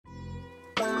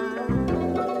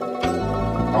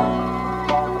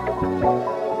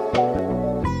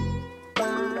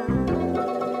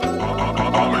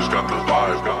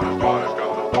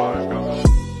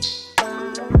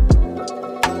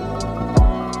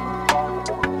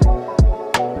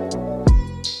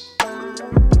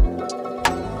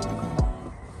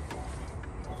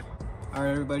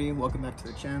everybody, welcome back to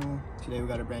the channel. Today we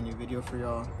got a brand new video for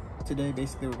y'all. Today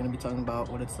basically we're going to be talking about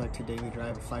what it's like to daily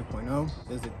drive a 5.0.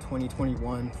 This is a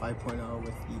 2021 5.0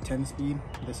 with the 10 speed.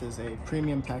 This is a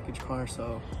premium package car,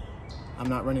 so I'm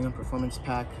not running a performance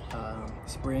pack,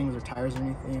 springs or tires or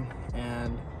anything,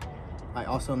 and I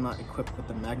also am not equipped with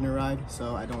the Magna Ride,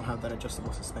 so I don't have that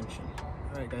adjustable suspension.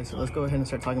 Alright guys, so let's go ahead and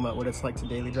start talking about what it's like to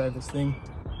daily drive this thing.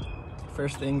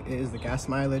 First thing is the gas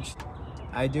mileage.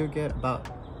 I do get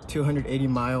about 280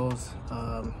 miles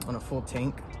on a full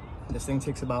tank. This thing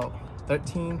takes about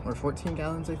 13 or 14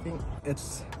 gallons, I think.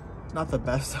 It's not the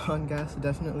best on gas,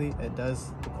 definitely. It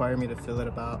does require me to fill it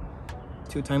about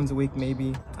 2 times a week,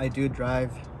 maybe. I do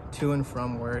drive to and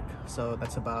from work, so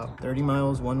that's about 30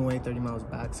 miles one way, 30 miles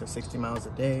back, so 60 miles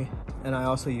a day. And I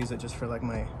also use it just for like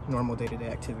my normal day-to-day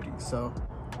activities. So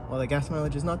while the gas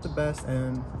mileage is not the best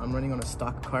and I'm running on a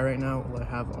stock car right now, we'll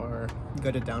have our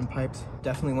gutted down pipes.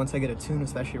 Definitely once I get a tune,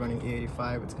 especially running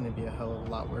E85, it's going to be a hell of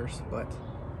a lot worse, but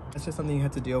that's just something you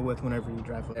have to deal with whenever you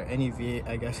drive any V8,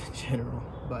 I guess, in general.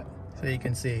 But so you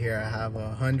can see here I have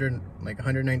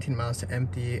 119 miles to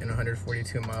empty and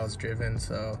 142 miles driven,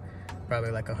 so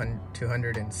probably like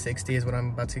 260 is what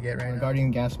I'm about to get right now.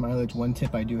 Regarding gas mileage, one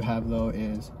tip I do have though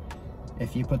is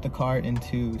if you put the car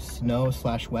into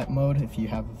snow/wet mode, if you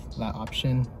have that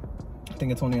option, I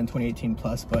think it's only on 2018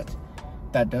 plus, but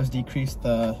that does decrease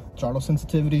the throttle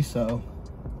sensitivity, so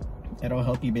it'll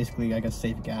help you basically, I guess,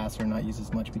 save gas or not use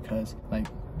as much, because like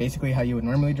basically how you would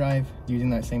normally drive using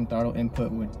that same throttle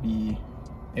input would be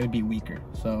weaker,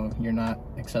 so you're not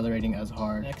accelerating as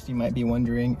hard. Next, you might be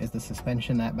wondering, is the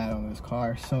suspension that bad on this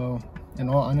car? So in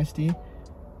all honesty,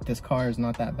 this car is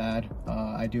not that bad.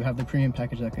 I do have the premium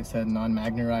package, like I said,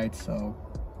 non-Magna Ride, so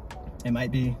it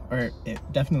might be, or it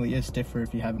definitely is stiffer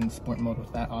if you have it in sport mode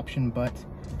with that option, but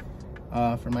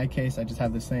for my case, I just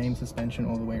have the same suspension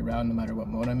all the way around no matter what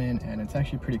mode I'm in, and it's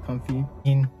actually pretty comfy.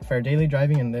 For daily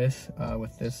driving in this,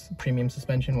 with this premium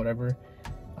suspension, whatever,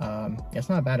 it's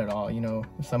not bad at all. You know,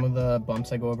 some of the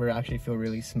bumps I go over actually feel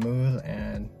really smooth,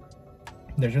 and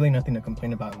there's really nothing to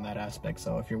complain about in that aspect.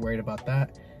 So if you're worried about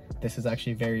that, this is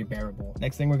actually very bearable.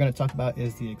 Next thing we're going to talk about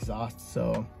is the exhaust.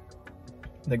 So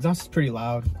the exhaust is pretty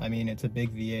loud. I mean, it's a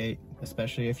big V8,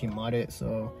 especially if you mod it.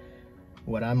 So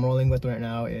what I'm rolling with right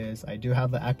now is I do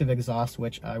have the active exhaust,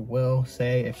 which I will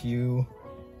say, if you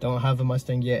don't have a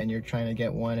Mustang yet and you're trying to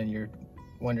get one and you're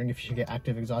wondering if you should get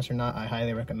active exhaust or not, I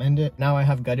highly recommend it. Now I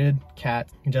have gutted cat.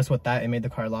 Just with that, it made the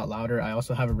car a lot louder. I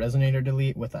also have a resonator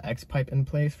delete with an X pipe in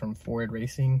place from Ford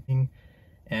Racing,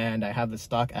 and I have the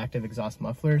stock active exhaust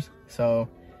mufflers. So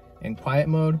in quiet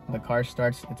mode, the car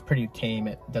starts, it's pretty tame.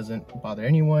 It doesn't bother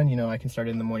anyone. You know, I can start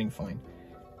it in the morning fine.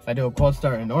 If I do a cold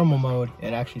start in normal mode,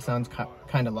 it actually sounds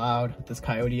kind of loud with this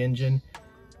Coyote engine.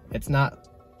 It's not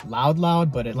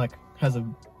loud, but it like has a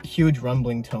huge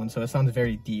rumbling tone, so it sounds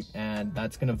very deep, and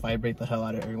that's gonna vibrate the hell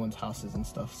out of everyone's houses and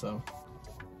stuff. So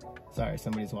sorry,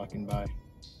 somebody's walking by.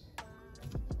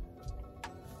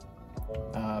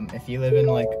 If you live in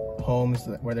like homes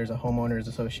where there's a homeowners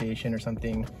association or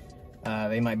something,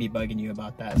 they might be bugging you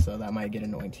about that, so that might get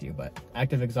annoying to you, but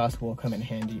active exhaust will come in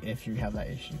handy if you have that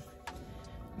issue.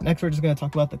 Next, we're just going to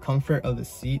talk about the comfort of the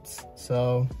seats.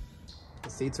 So the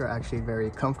seats are actually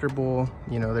very comfortable.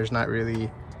 You know, there's not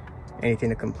really anything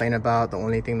to complain about. The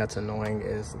only thing that's annoying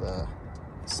is the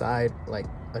side, like,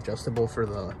 adjustable for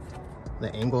the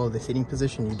angle of the seating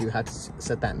position. You do have to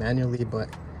set that manually, but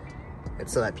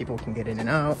it's so that people can get in and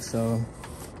out, so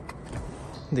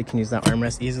they can use that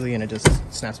armrest easily and it just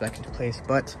snaps back into place.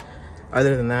 But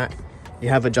other than that, you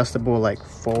have adjustable like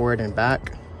forward and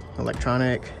back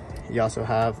electronic. You also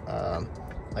have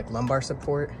like lumbar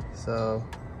support, so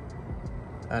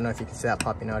I don't know if you can see that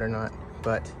popping out or not,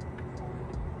 but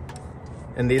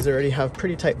and these already have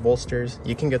pretty tight bolsters.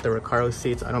 You can get the Recaro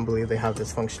seats. I don't believe they have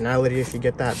this functionality if you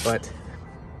get that, but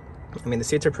I mean, the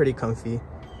seats are pretty comfy.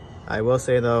 I will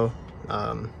say though,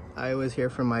 I always hear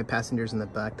from my passengers in the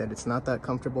back that it's not that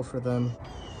comfortable for them.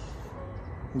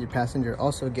 Your passenger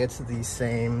also gets the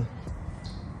same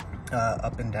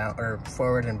up and down, or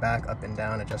forward and back, up and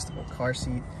down adjustable car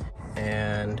seat,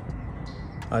 and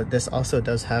this also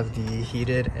does have the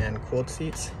heated and cooled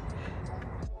seats.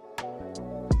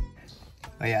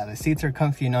 But yeah, the seats are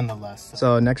comfy nonetheless.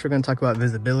 So next we're going to talk about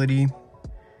visibility.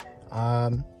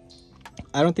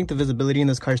 I don't think the visibility in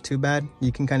this car is too bad.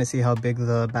 You can kind of see how big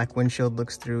the back windshield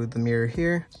looks through the mirror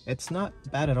here. It's not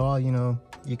bad at all, you know.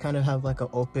 You kind of have like an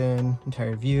open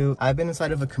entire view. I've been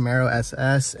inside of a Camaro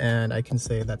SS and I can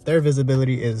say that their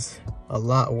visibility is a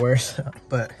lot worse.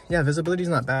 But yeah, visibility is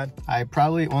not bad. I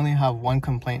probably only have one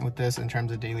complaint with this in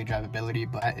terms of daily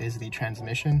drivability, but that is the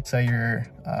transmission. So you're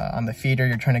on the feeder,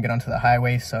 you're trying to get onto the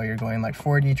highway, so you're going like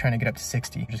 40, trying to get up to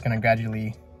 60. You're just gonna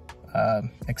gradually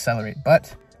accelerate.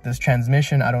 But this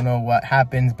transmission, I don't know what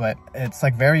happens, but it's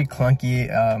like very clunky.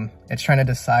 It's trying to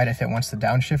decide if it wants to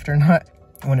downshift or not.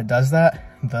 When it does that,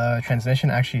 the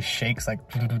transmission actually shakes like,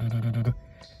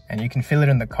 and you can feel it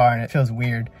in the car and it feels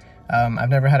weird. I've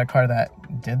never had a car that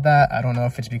did that. I don't know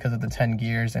if it's because of the 10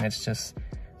 gears and it's just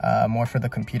more for the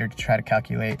computer to try to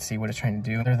calculate, see what it's trying to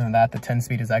do. Other than that, the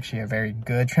 10-speed is actually a very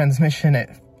good transmission. It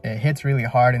hits really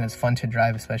hard and it's fun to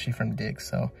drive, especially from digs.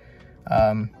 So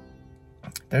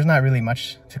there's not really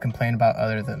much to complain about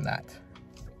other than that.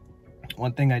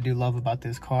 One thing I do love about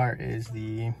this car is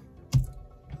the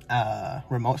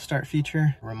remote start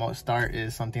feature. Remote start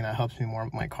is something that helps me warm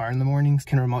up my car in the mornings.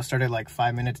 Can remote start it like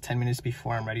 5 minutes, 10 minutes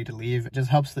before I'm ready to leave. It just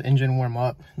helps the engine warm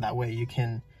up. That way you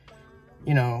can,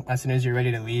 you know, as soon as you're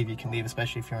ready to leave, you can leave,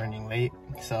 especially if you're running late.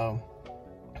 So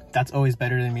that's always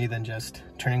better than me than just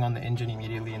turning on the engine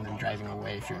immediately and then driving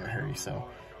away if you're in a hurry. So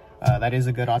that is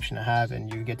a good option to have,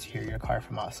 and you get to hear your car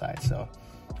from outside. So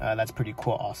that's pretty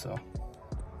cool also.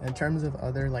 In terms of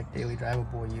other like daily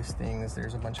drivable use things,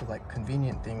 there's a bunch of like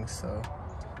convenient things. So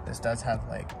this does have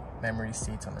like memory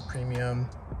seats on the Premium.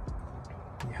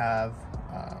 You have,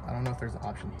 I don't know if there's an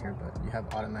option here, but you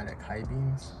have automatic high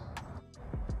beams.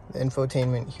 The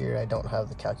infotainment here, I don't have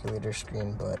the calculator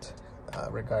screen, but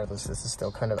regardless, this is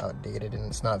still kind of outdated and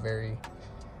it's not very,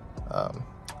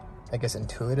 I guess,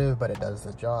 intuitive, but it does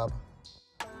the job.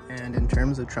 And in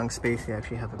terms of trunk space, you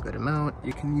actually have a good amount.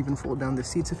 You can even fold down the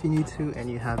seats if you need to, and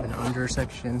you have an under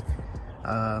section.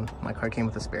 My car came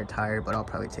with a spare tire, but I'll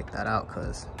probably take that out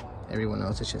because everyone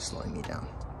knows it's just slowing me down.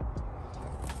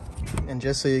 And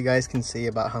just so you guys can see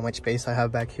about how much space I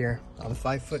have back here, I'm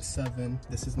 5'7".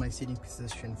 This is my seating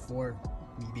position for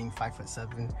me being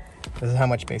 5'7". This is how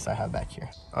much space I have back here.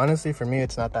 Honestly, for me,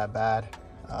 it's not that bad.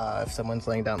 If someone's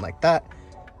laying down like that,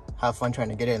 have fun trying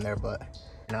to get in there. But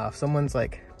now if someone's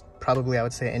like, probably I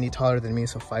would say any taller than me,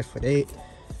 so 5'8",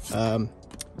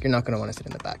 you're not gonna want to sit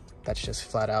in the back. That's just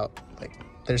flat out, like,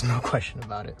 there's no question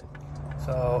about it.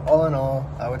 So all in all,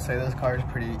 I would say this car is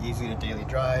pretty easy to daily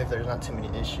drive. There's not too many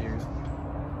issues.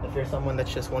 If you're someone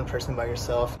that's just one person by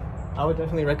yourself, I would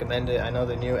definitely recommend it. I know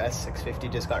the new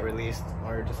S650 just got released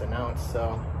or just announced,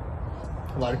 so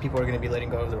a lot of people are going to be letting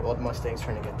go of their old Mustangs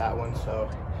trying to get that one. So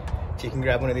if you can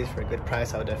grab one of these for a good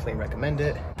price, I would definitely recommend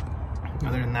it.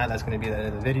 Other than that, that's going to be the end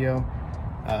of the video.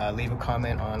 Leave a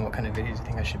comment on what kind of videos you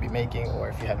think I should be making, or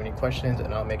if you have any questions,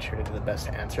 and I'll make sure to do the best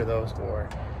to answer those, or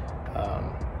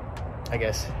I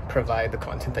guess provide the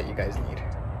content that you guys need.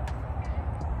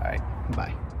 All right,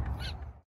 bye.